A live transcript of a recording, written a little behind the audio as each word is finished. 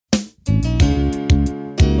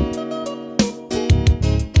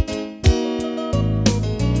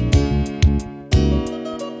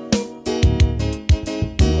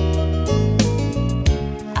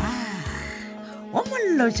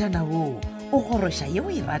morotšana woo o goroša ye o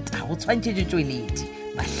e rata go tshwantšhetše tšweledi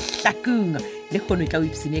Mahlakung le kgono tla o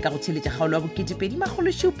ipsene ka go tšheletša kgaolo ya bo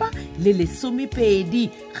 2017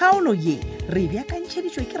 kgaolo ye re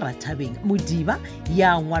beakantšheditšwe ke Tabeng Modiba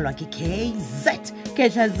ya ngwalwa ke KZ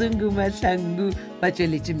Ketla Zungu Mahlangu ba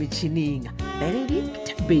tšweletše metšhining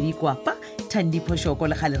Benedict Bedi Kwapa Thandi Phošoko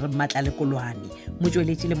le gale re mmatla le kolwane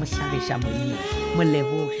motšweletši le mohlagiša moyeng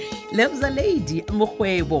Moleboge Lebza Lady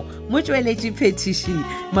Mokgwebo motšweletši phetiši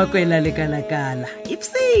Makwela le kalakala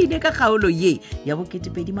ipsene ka kgaolo ye ya bo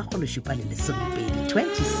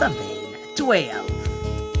 2017-12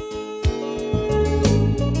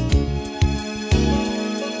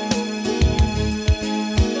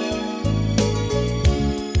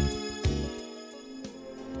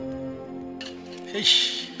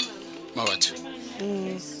 Mabatho.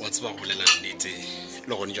 What's about bolela nnete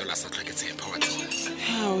le go njola sa tla ke tshepa wa tsena.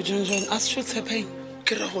 How John as tro tshepa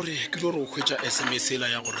Ke ra gore ke lo re khwetsa SMS la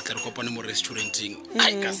ya gore tla re kopane mo restauranting.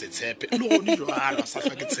 Ai ka se tshepe le go njola sa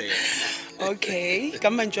tla ke tshepa. Okay, ka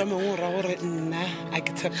mantšwa mangwe ra gore nna a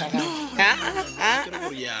ke tshepa ga.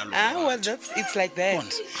 Well it's like that.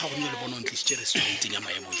 Ga go le bona ntse tse restauranting ya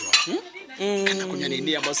maemo jwa. Kana go nyane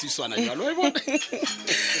ne ya basiswana jalo e bona.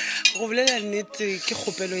 Go bolela nnete ke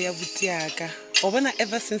kgopelo ya butiaka. O bona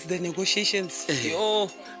ever since the negotiations yo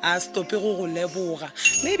a stope go leboga.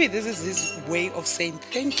 Maybe this is his way of saying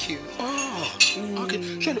thank you. Okay.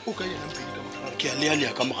 Jalo o ka yena Mpedi ke a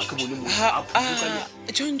le ka moga ke bone mo.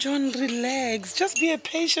 John, relax. Just be a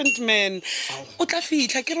patient man. O tla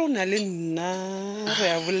fitla ke rona le nna re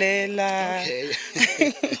a bolela. Okay.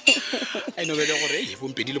 I know better gore e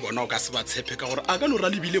Mpedi le bona o ka se ba tshepe ka gore a ka lo ra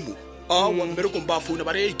lebile mo. Wa mbere ko ba phone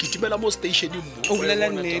ba re kitimela mo station mo. O bolela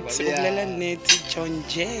nnete John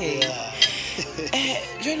J.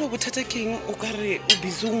 Jalo bothata keng o ka re o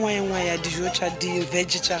busy ngwa ya dijo tša di veg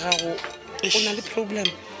tša gago o na le problem?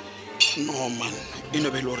 No man,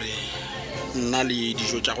 ino be lo re nna le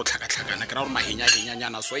dijo tša go tlhakatlhakana ke ra gore mahenya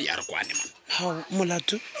so ya re kwane man. How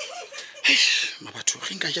molato? Mabatho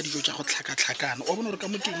ge nka ja dijo tša go tlhakatlhakana o bona gore ka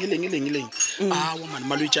mo keng eleng wa man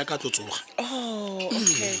malwetse a ka tlotsoga.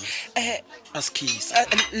 Okay. Askis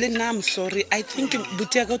Le nna I'm sorry. I think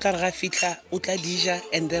butiaka o tla re ga fitla o tla dija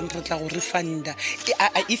and then re tla go refunda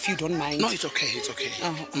if you don't mind. No, it's okay. Okay.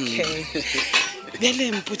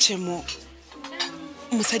 Bele mpotše mo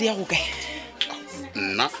mosadi ya go kae?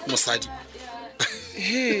 Nna mosadi.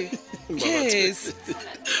 Yes.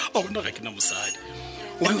 O bona ga ke na mosadi.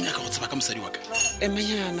 Wa yona ka go tseba ka mosadi wa ka.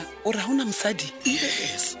 Emanyana o ra hona mosadi?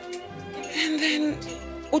 Yes. And then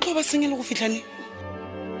o tlo ba sengele go fitlane?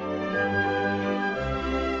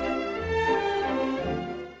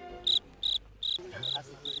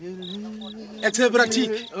 It's a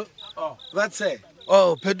pratique. What's it?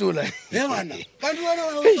 Oh, Pedula. Yena. Bantu wana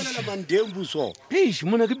wa utsela mandembu so. Hey,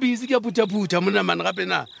 mona ke busy ke puta mona man gape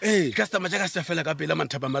na. Customer ja ka se fela ka pela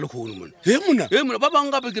manthapa Mahlakung mona. Mona ba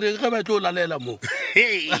bang gape ke re ge ba tlo lalela mo.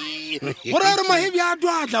 Gore re mahebi a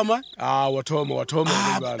twatla ma. Wa thoma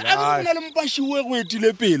bana. A nna le mpashiwe go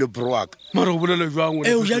etile pele bro wa ka. Mara go bolela jwang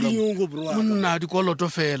wena? O ja dinyongo bro wa ka. Monna dikoloto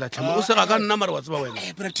fela tlhama o se ga ka nna mara wa tseba wena.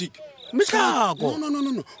 Pratique. Mitlhako. No.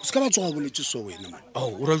 O ska ba tsoga boletse so wena man.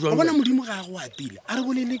 O ra jwang? O bona modimo ga go apile. A re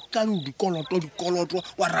bolele ka dikoloto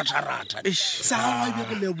wa rata. Sa wa be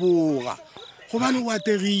go leboga. Go bana wa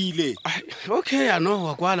tegile. Okay, I know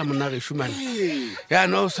wa kwala monna ge shumane. Ya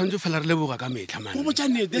no santse fela re leboga ka metla man. Go botsa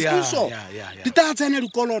nnete se so. Di ta tsena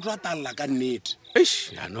dikoloto a talla ka nnete.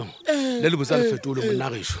 Ya no. Le botsa le fetole monna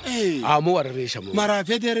ge shu. Mo wa re resha mo. Mara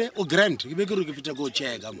federe o grant ke be ke re ke feta go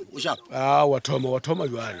checka mo. O sharp. Wa thoma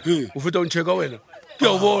jwale. O feta o ncheka wena. Ke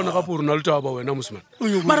o bona ga pore na le taba wena mosman.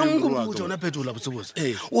 Mara nko mo tsona phetola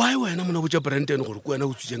botsebotse. Why wena mona botsa Brandon gore ko wena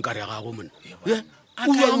o tsitseng kare ga go mona. A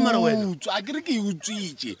ke re ke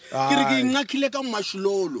utswitse ke re ke ngakile ka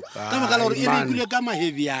mashulolo ka baka la gore e re kule ka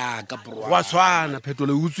mahevi ya ka bro wa swana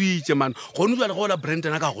phetola utswitse man go no jwa le go la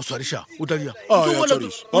Brandon ka go swarisha o tla dia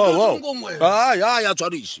ya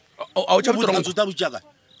tshwarisi o tša botsa tsa botjaka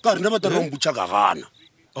ka re ne ba tlo mbutjaka gana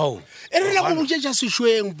e re la go botsetša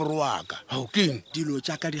sešweng bro wa ka keng dilo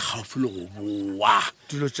tša ka di gaufi le go boa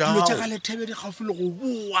dilo tša ka lethebe di gaufi le go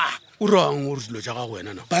boa o rang o re dilo tša ga go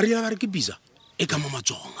wena na ba re ba re ke bisa e ka mo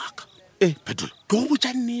matsogong aka phetola ke go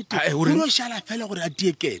botsa nnete o ro šala fela gore a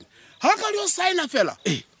tiekene ga ka dio signa fela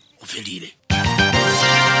go fedile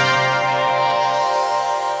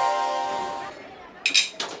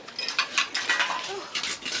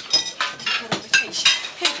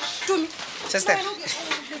Sister,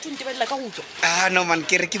 batho ntebella ka utswa no man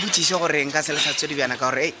ke re ke botšiše gore nka se le sa tswedi bjana ka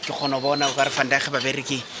gore ke kgona go bona o ka re fanda ge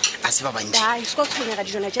babereki a se ba bantši dai se ka tshwenyega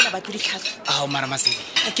dijona tšela batlo ditlhatso ao mara masedi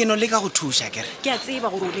ke no le ka go thuša kere ke a tseba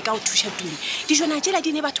gore o le ka go thuša tumi dijona tšela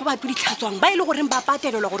di ne batho ba tlo ditlhatswang ba e le goreng ba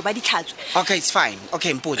patelelwa gore ba ditlhatswe okay it's fine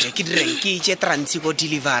okay mpotse ke direng ke itše transi ko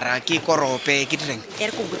delivera ke korope ke direng e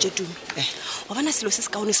re ko botse tumi o bona selo se se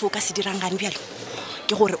kaone se o ka se dirang gane bjalo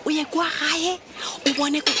ke gore o ye kwa gae o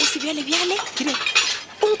bone ko se bjale ke re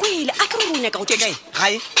o nkwele a ke re o nyaka go kae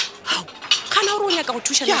gae kana o nyaka go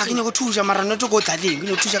thuša ya ke nyaka go thuša mara no to go tlaleng ke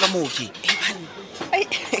no thuša ka mooki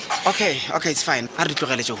okay it's fine a re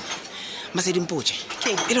tlogele tšeo masedi mpotse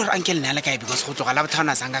e le gore anke le nale kae because go tlogala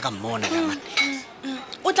bothana sanga ka mmona man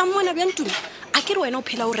o tla mmona bjang tumi a ke re wena o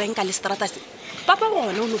phela o renka le strata se papa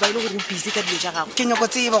bona o no ba ile gore o busy ka dilo tša gago ke nyako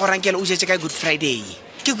tseba gore ankele o jetse ka good friday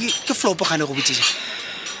ke flopo gane go botšiša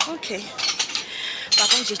okay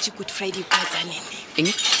papa o jetse good friday kwa tsanene eng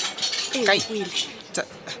kae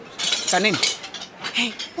tsanene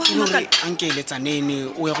ankele tsanene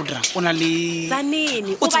o ya go dirang o na le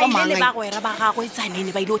tsanene o ba ile le bagwera ba gagwe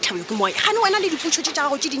tsanene ba ile o tlhabelo ke moya gane wena le diputšho tša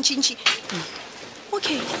gago tše dintšintši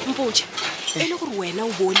okay mpotse e le gore wena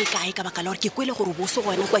o bole kae ka baka la gore ke kwele gore o bo se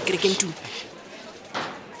gona kwa kerekeng tumi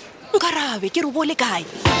nkarabe ke re o bole kae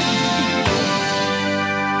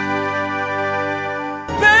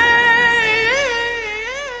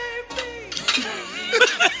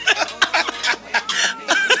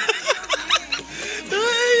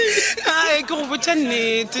ke go botša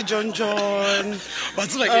nnete John ba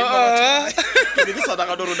tseba ke ke sa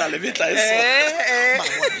daga doro na le betla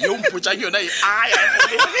yo mpotša yona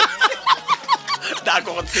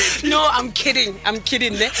no I'm kidding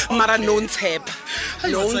ne mara no ntshepa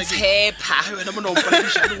wena mona o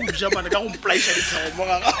mpolaisha le go ja bana ka go mpolaisha ditshego mo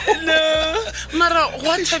gaga no mara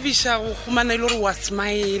go thabisha go khumana ile gore wa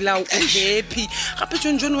smile o happy gape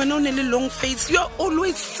John wena o ne le long face you are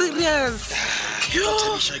always serious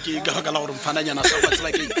thabisha ke ka baka la gore mfananyana sa wa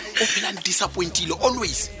tsela ke o phela disappointed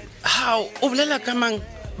always how o bolela ka mang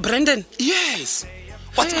Brandon yes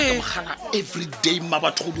what's ka mogala every day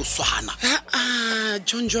mabatho go swana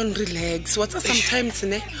John relax what's sometimes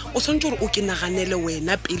ne o sontse gore o ke naganele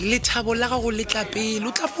wena pele le thabo la gago le tla pele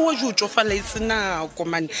o tla poa jutso fa la isena ko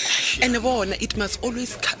man ene bona it must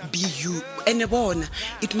always be you ene bona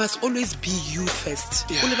it must always be you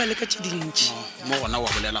first o le ba le ka tshedintsi mo gona wa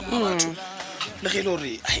bolela mabatho le ge le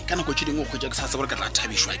gore ka nako tse dingwe go ja ke sa tsebore ka tla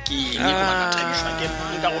thabishwa ke eng go ba thabishwa ke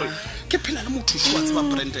ka gore ke phela le motho wa tseba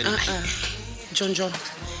Brandon John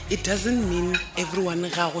it doesn't mean everyone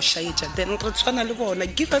ga go shaetša then re tshwana le bona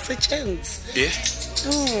give us a chance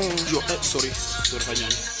sorry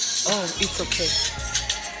banyana it's okay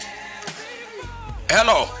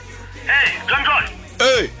hello hey John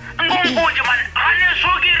hey ngompoje man ane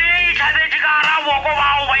sokire ithabetse ka rabo go ba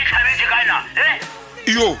o ba ithabetse kana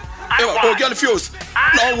yo Alfios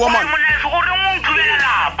no woman mona se gore mo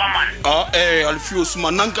ntubelela ba man Alfios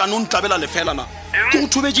man nka no ntlabela le fela na ke go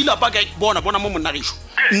thubetse la ba ka bona mo monnagisho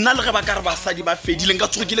nna le ge ba ka re basadi ba fedile nka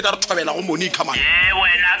tsogile ka re thobela go Monica man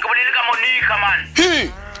wena ke bolele ka Monica man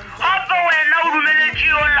gape wena o dumeletše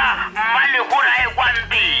yola Malehu e kwa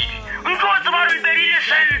Mpedi ntho o tseba re Mpedi le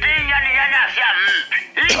sente nyane a se a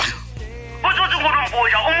mpe o tsotse gore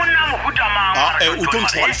mpoja o monna mohuta mang o tlo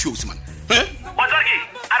ntho Alfios man o tsaki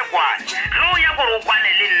a re kwane ge o ya gore o kwane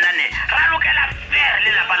le nnane ra lokela fair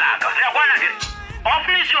le lapa laka re a kwana ke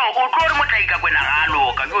ofnisio o tlo re motlaika kwena ga a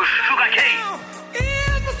loka ke o sugar cane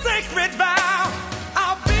sacred vow,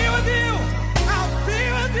 I'll be with you,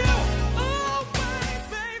 oh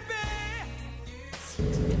my baby.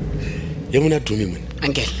 ye mona tumi mona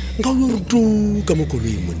ankele nka o rutu ka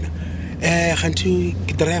mokoloi mona gantse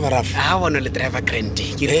ke driver af bona le driver grant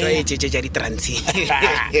ke re tšetše tša ditransi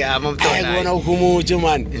bona o humotse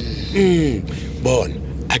man bona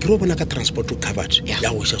a ke re o bona ka transport covered ya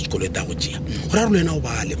go iša sekolo eta go tšea go ra re le wena o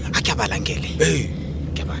bale ma a ke bala ankele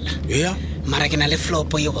ke bala mara ke na le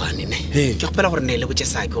flopo ye one ne ke gopela gore ne le botse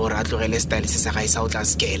sa ke gore a tlogele style se sa ga isa o tla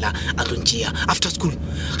skela a tlontšea after school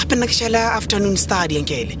gape nna ke šala afternoon study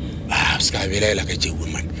ankele se ka belela ka tšeo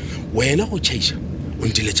man wena go tšhaiša o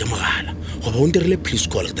ntiletse mogala goba o ntirile please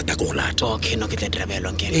call ke tata ke go lata okay no ke tla dirabelo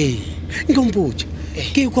ankele nke mpotse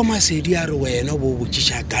ke kwa masedi a re wena bo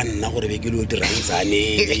botšiša ka nna gore be ke le o dirangtsane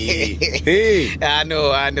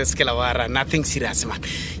ano se ke la wara nothing serious man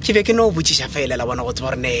ke be ke no botšiša fela la bona go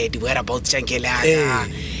tseba gore ne di whereabouts tša nkele ana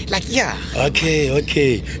like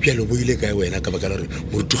okay bjalo bo ile kae wena ka baka la gore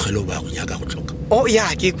morutugele o ba go nyaka go tlhoka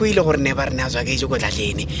ke kwile gore ne ba re ne a tswa ke itse ko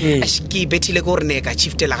tlatlene ke bethile ke gore ne ka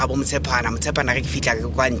shiftela ga bo motshepana ge ke fitlha ke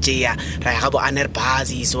kwa ntšea ra ya ga bo aner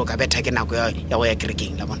basi so ka betha ke nako ya go ya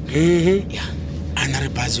kerekeng la bona a na re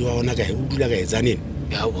basi wa ona kae o dula kae Tzaneen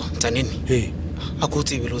yawo Tzaneen a ko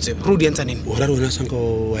tsebe lo tsebe ro di Tzaneen o ra re wena sanka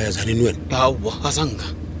wa ya Tzaneen wena yawo a sanka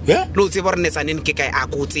lo tsebe re ne Tzaneen ke kae a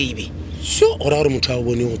ko tsebe so o ra gore motho a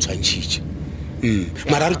bone go tshwantshitse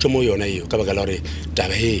mara re tšo mo yona eo ka baka la gore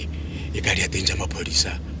taba e ka diateng tša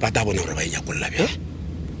maphodisa ba ta bona gore ba e nyakolla bja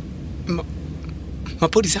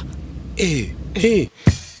maphodisa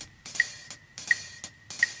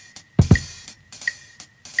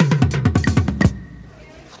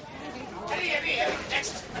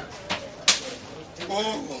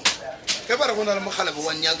ke ba re go na le mogalabe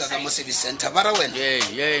wa nyaka ka mo service center ba ra wena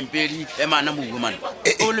Mpedi mana mogo man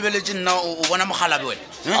o lebeletse nna o bona mogalabe wena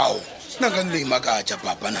ao nna ka nle imakatša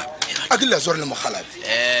papa na a ke leso re le mogalabe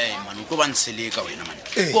man ko ba ntseleka wena man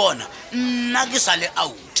bona nna ke sa le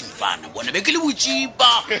out mfana bona be ke le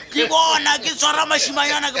botsipa ke bona ke tshwara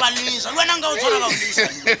mashimanyana ke ba lesa le wena nka o tshwara ba o lesa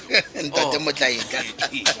ntate motlaeka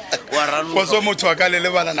go so motho a ka le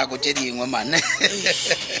lebala nako tše dingwe mane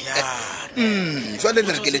jwale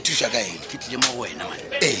le re ke le thuša ka eng ke tlile mo wena man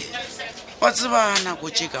wa tseba nako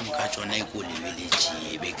tše ka moka tsona e ko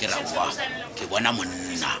lebeletše be ke rawa ke bona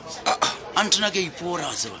monna a ntona ke ipora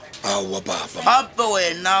wa tseba aowa papa gape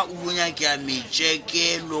wena o nyake ya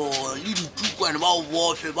metšekelo le ditukwane ba o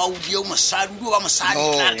bofe ba o die mosadi o ba mosadi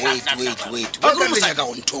wait ba ka le nyaka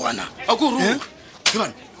go nthogana a ko ru ke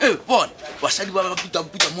bana bona basadi ba puta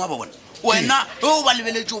mo ba bona wena o ba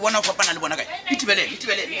lebeletse o bona o fapana le bona kae itibelele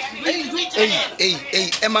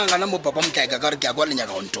emangana mo papa motlaeka ka re ke a kwa le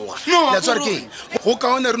nyaka go ntoga le tswa re keng go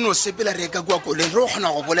kaone re no sepela re ka kwa koleng re o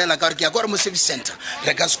kgona go bolela ka re ke a kwa re mo service center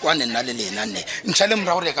re ka sekwane nna le lena nne ntšha le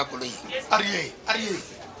morago re ka koloi a re ye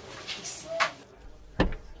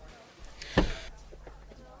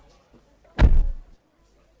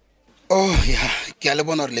ya ke a le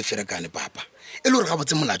bona gore le ferekane papa e le gore ga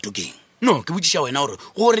botse molato keng no ke botsiša wena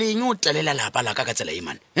gore eng o tlelela lapa la ka ka tsela e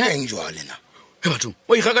mane eng jwalena bathong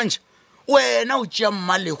o ikgakantšha wena o tšea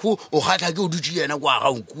Malehu o kgatlha ke o dutse yena kwa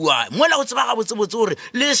gaokua mola go tseba gabotsebotse gore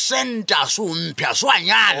le senta se o mpha se wa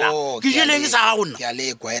nyala ke jeleng sa ga go nna ke a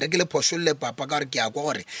lekwa re ke le phošo le papa ka gore ke a kwa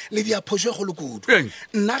gore le dia phošo e go le kudu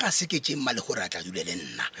nna ga se ke tše Malehu re a tla dula le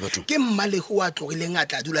nna ke Malehu a tlogileng a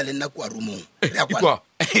tla dula le nna kwa rumong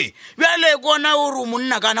bjale kona o re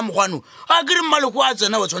monna kana mogwano ga ke re Malehu a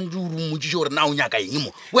tsena ba tshwanetse o rummotsiše gore na o nyaka eng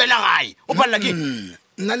mo wela gae o palela ke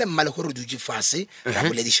nna le Malehu re dutse fase ra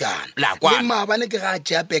boledišana le maabane ke ga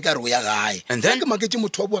tšea peka re o ya gae ke maketse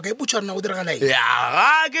motho wa boa ka e potšwa rena go diragalaeng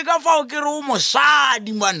ga ke ka fao ke re o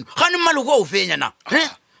mosadi man gane Malehu a o fenya na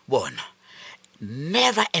bona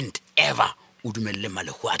never and ever o dumelele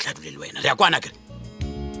Malehu a tla dule le wena re ya kwana kere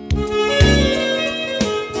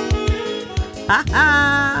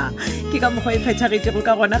ke ka mokgwa e phethagetšego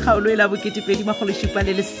ka gona kgaolo e la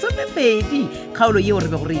bo2,7 kgaolo yeo re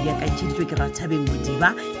be gore e beakantšheditšwe ke Tabeng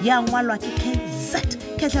Modiba ya ngwalwa ke KZ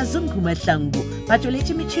Ketlazungu Mahlakung ba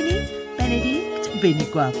tsweletše metšhineng Benedict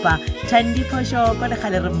Benikwapa Thandi Phošoko le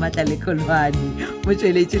gale re mmatla le Kholwane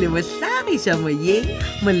motsweletši le mohlagiša moyeng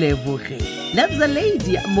Moleboge Lebza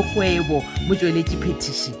Lady Mokgwebo motsweletši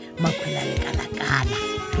phetiši Makhwela le Kalakala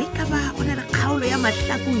ge ka ba o na le kgaolo ya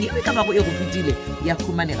Mahlakung eo e ka bago e go fetile ya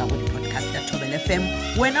khumanega go di-podcast ya Thobela FM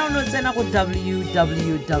wena o no tsena go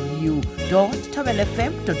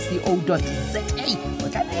www.thobelafm.co.za o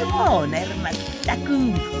tla be bona e re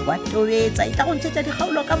Mahlakung wa tobetsa e tla go ntšhetša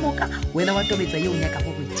dikgaolo ka moka wena wa tobetsa yeo nyaka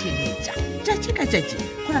go go itheletša tšatši ka tšatši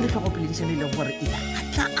go na le tlhogopoledišano e leng gore e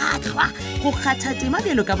atlha go kgatha tema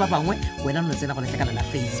bjelo ka ba bangwe wena o no tsena go letlakala la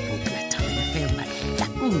Facebook la Thobela FM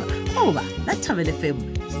Mahlakung goba la Thobela FM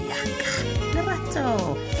yaka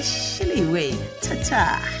lerato e šheliwe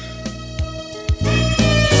thata